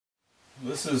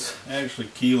This is actually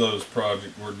Kilo's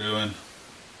project we're doing.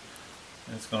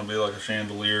 It's going to be like a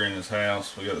chandelier in his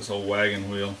house. We got this old wagon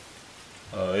wheel.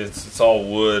 It's all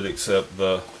wood except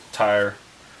the tire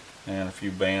and a few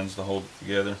bands to hold it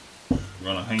together. We're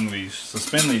going to hang these,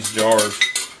 suspend these jars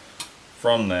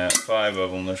from that, 5 of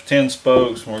them. There's 10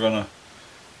 spokes, and we're going to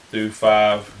do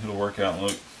 5. It'll work out and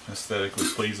look aesthetically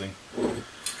pleasing. Going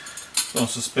to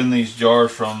suspend these jars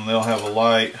from them. They'll have a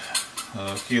light.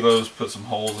 Kilos put some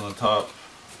holes in the top.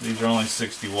 These are only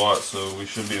 60 watts, so we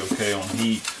should be okay on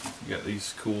heat. We got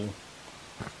these cool,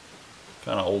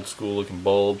 kind of old school looking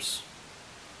bulbs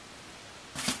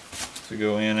to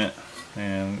go in it,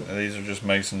 and these are just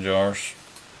mason jars.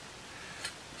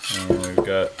 And we've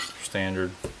got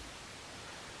standard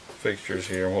fixtures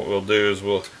here. What we'll do is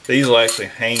these will actually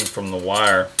hang from the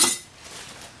wire.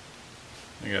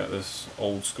 We got this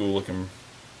old school looking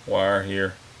wire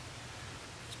here.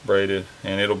 It's braided,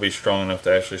 and it'll be strong enough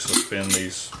to actually suspend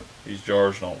these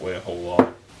jars. Don't weigh a whole lot.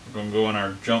 We're going to go in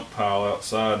our junk pile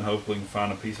outside and hopefully we can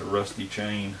find a piece of rusty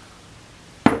chain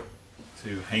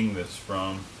to hang this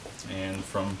from. And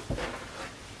from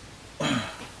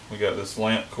we got this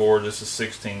lamp cord. This is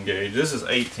 16 gauge. This is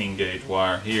 18 gauge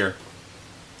wire here,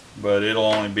 but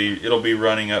it'll be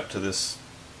running up to this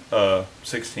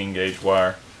 16 gauge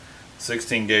wire.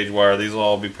 16 gauge wire. These will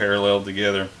all be paralleled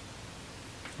together.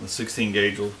 The 16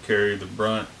 gauge will carry the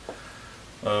brunt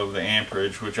of the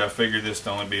amperage, which I figured this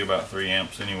to only be about 3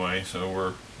 amps anyway, so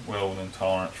we're well within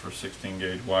tolerance for 16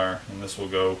 gauge wire. And this will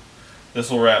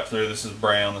wrap through. This is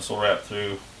brown. This will wrap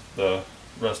through the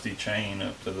rusty chain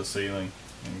up to the ceiling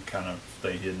and kind of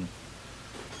stay hidden.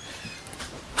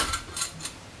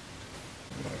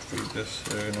 I'm going to feed this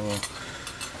through, and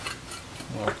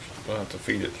we'll have to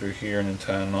feed it through here and then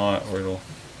tie a knot where it'll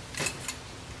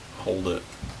hold it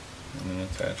and then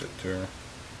attach it to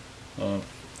her.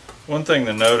 One thing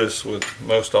to notice with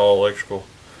most all electrical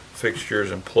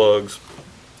fixtures and plugs,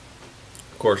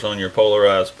 of course on your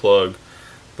polarized plug,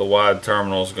 the wide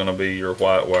terminal is going to be your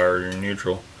white wire, your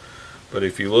neutral. But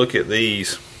if you look at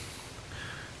these,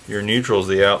 your neutral is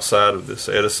the outside of this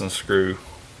Edison screw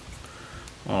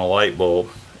on a light bulb,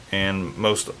 and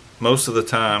most of the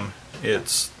time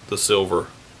it's the silver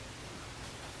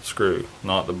screw,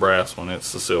 not the brass one.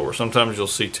 It's the silver. Sometimes you'll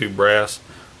see 2 brass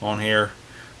on here,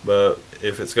 but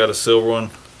if it's got a silver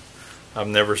one, I've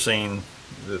never seen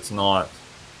that's not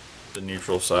the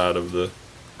neutral side of the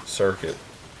circuit.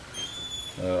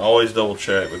 Always double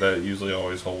check, but that usually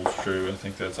always holds true. I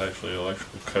think that's actually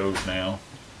electrical code now.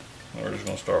 We're just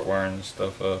going to start wiring this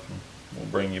stuff up, and we'll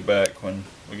bring you back when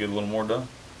we get a little more done.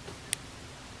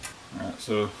 Alright,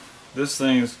 so this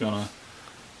thing is going to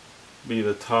be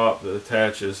the top that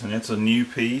attaches, and it's a new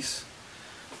piece.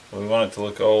 We want it to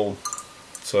look old,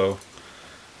 so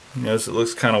notice it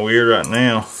looks kind of weird right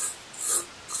now.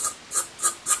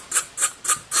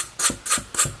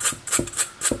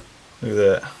 Look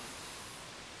at that.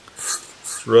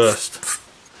 It's rust.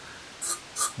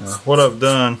 Now, what I've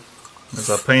done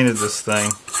is I painted this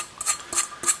thing,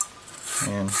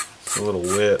 and it's a little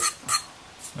wet.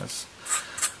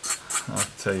 I'll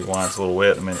tell you why it's a little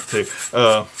wet in a minute too.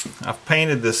 I've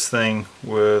painted this thing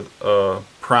with a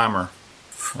primer,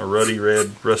 a ruddy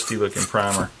red, rusty looking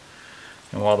primer.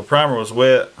 And while the primer was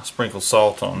wet, I sprinkled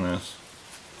salt on this.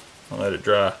 I let it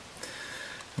dry.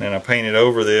 And then I painted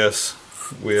over this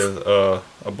with a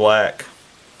black.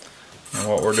 And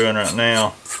what we're doing right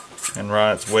now, and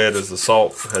right it's wet as the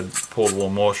salt had pulled a little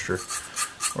moisture,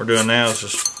 what we're doing now is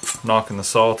just knocking the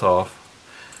salt off,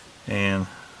 and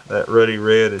that ruddy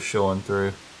red is showing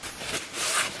through.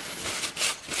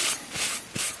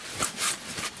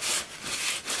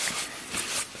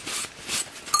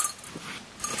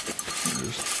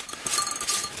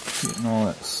 Just getting all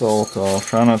that salt off.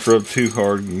 Try not to rub too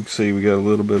hard. You can see we got a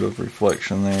little bit of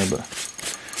reflection there, but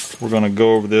we're going to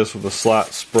go over this with a slight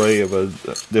spray of a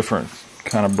different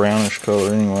kind of brownish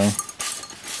color anyway.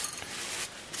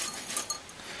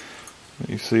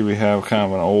 You see we have kind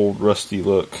of an old rusty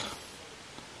look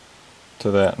to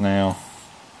that now.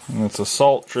 And it's a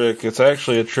salt trick. It's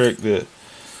actually a trick that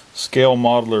scale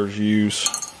modelers use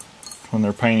when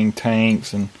they're painting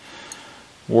tanks, and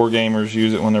wargamers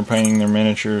use it when they're painting their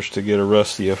miniatures to get a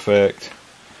rusty effect.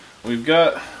 We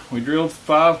drilled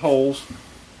 5 holes.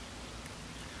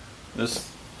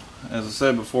 This, as I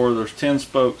said before, there's 10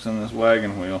 spokes in this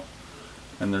wagon wheel,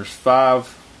 and there's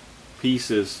 5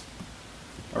 pieces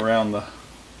around the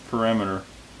perimeter.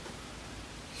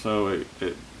 So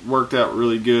it worked out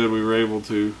really good. We were able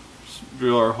to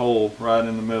drill our hole right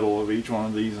in the middle of each one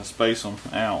of these and space them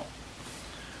out.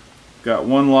 Got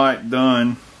one light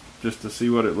done just to see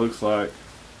what it looks like,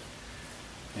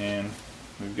 and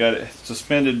we've got it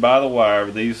suspended by the wire,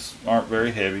 but these aren't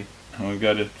very heavy. And we've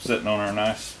got it sitting on our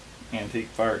nice antique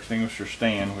fire extinguisher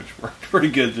stand, which worked pretty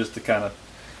good just to kind of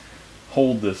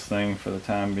hold this thing for the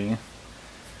time being.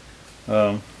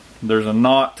 There's a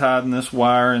knot tied in this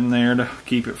wire in there to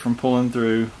keep it from pulling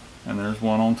through, and there's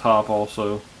one on top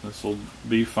also. This will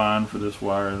be fine for this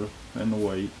wire and the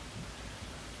weight.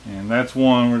 And that's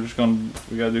one. We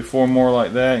got to do 4 more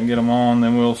like that and get them on.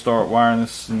 Then we'll start wiring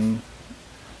this, and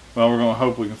well, we're going to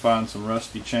hope we can find some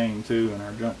rusty chain too in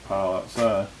our junk pile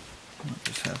outside. We'll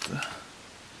just have to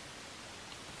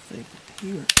take it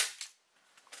here.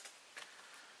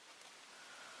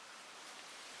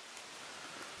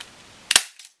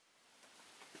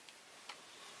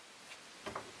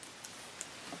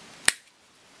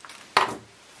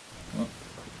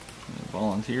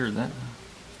 Volunteered that.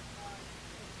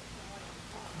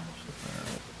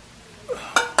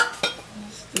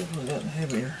 It's definitely gotten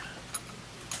heavier.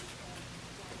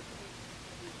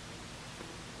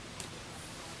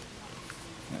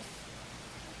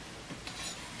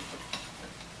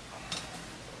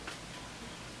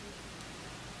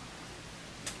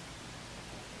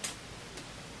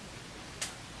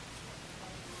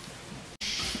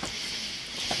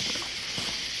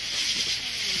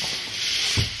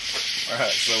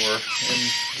 Alright, so we're in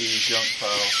the junk pile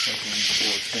looking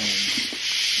for chains.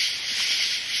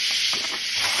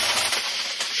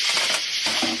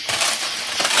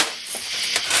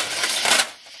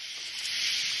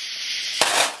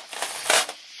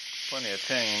 Plenty of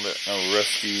chain, but no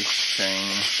rusty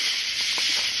chain.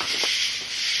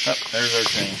 Oh, there's our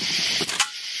chain.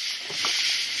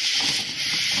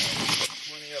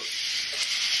 Plenty of it.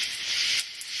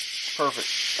 Perfect.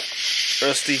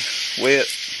 Rusty, wet.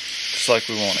 Just like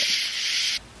we want it.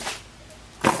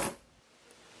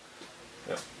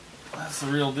 Yep. That's the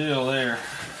real deal there.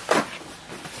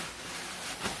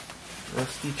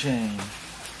 Rusty chain.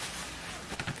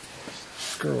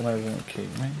 This girl has one key,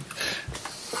 man.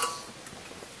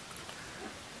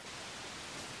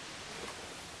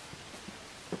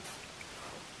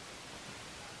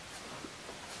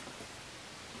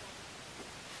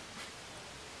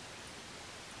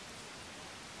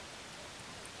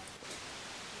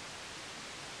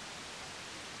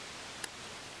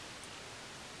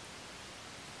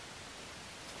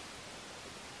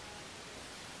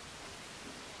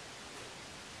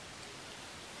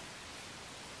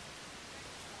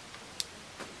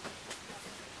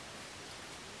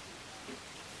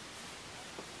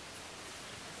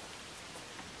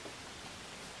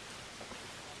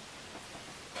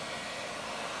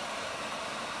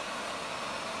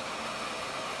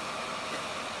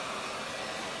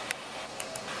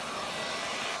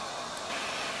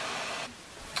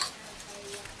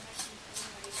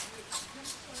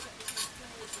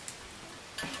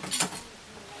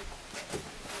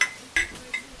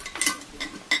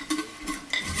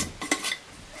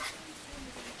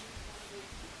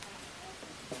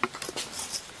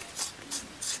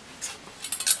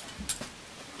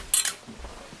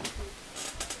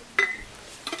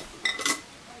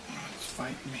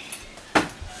 Me.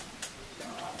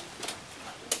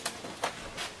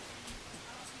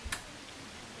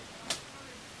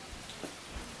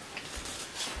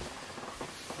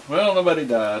 Well, nobody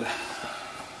died.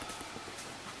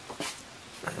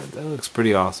 That looks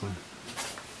pretty awesome.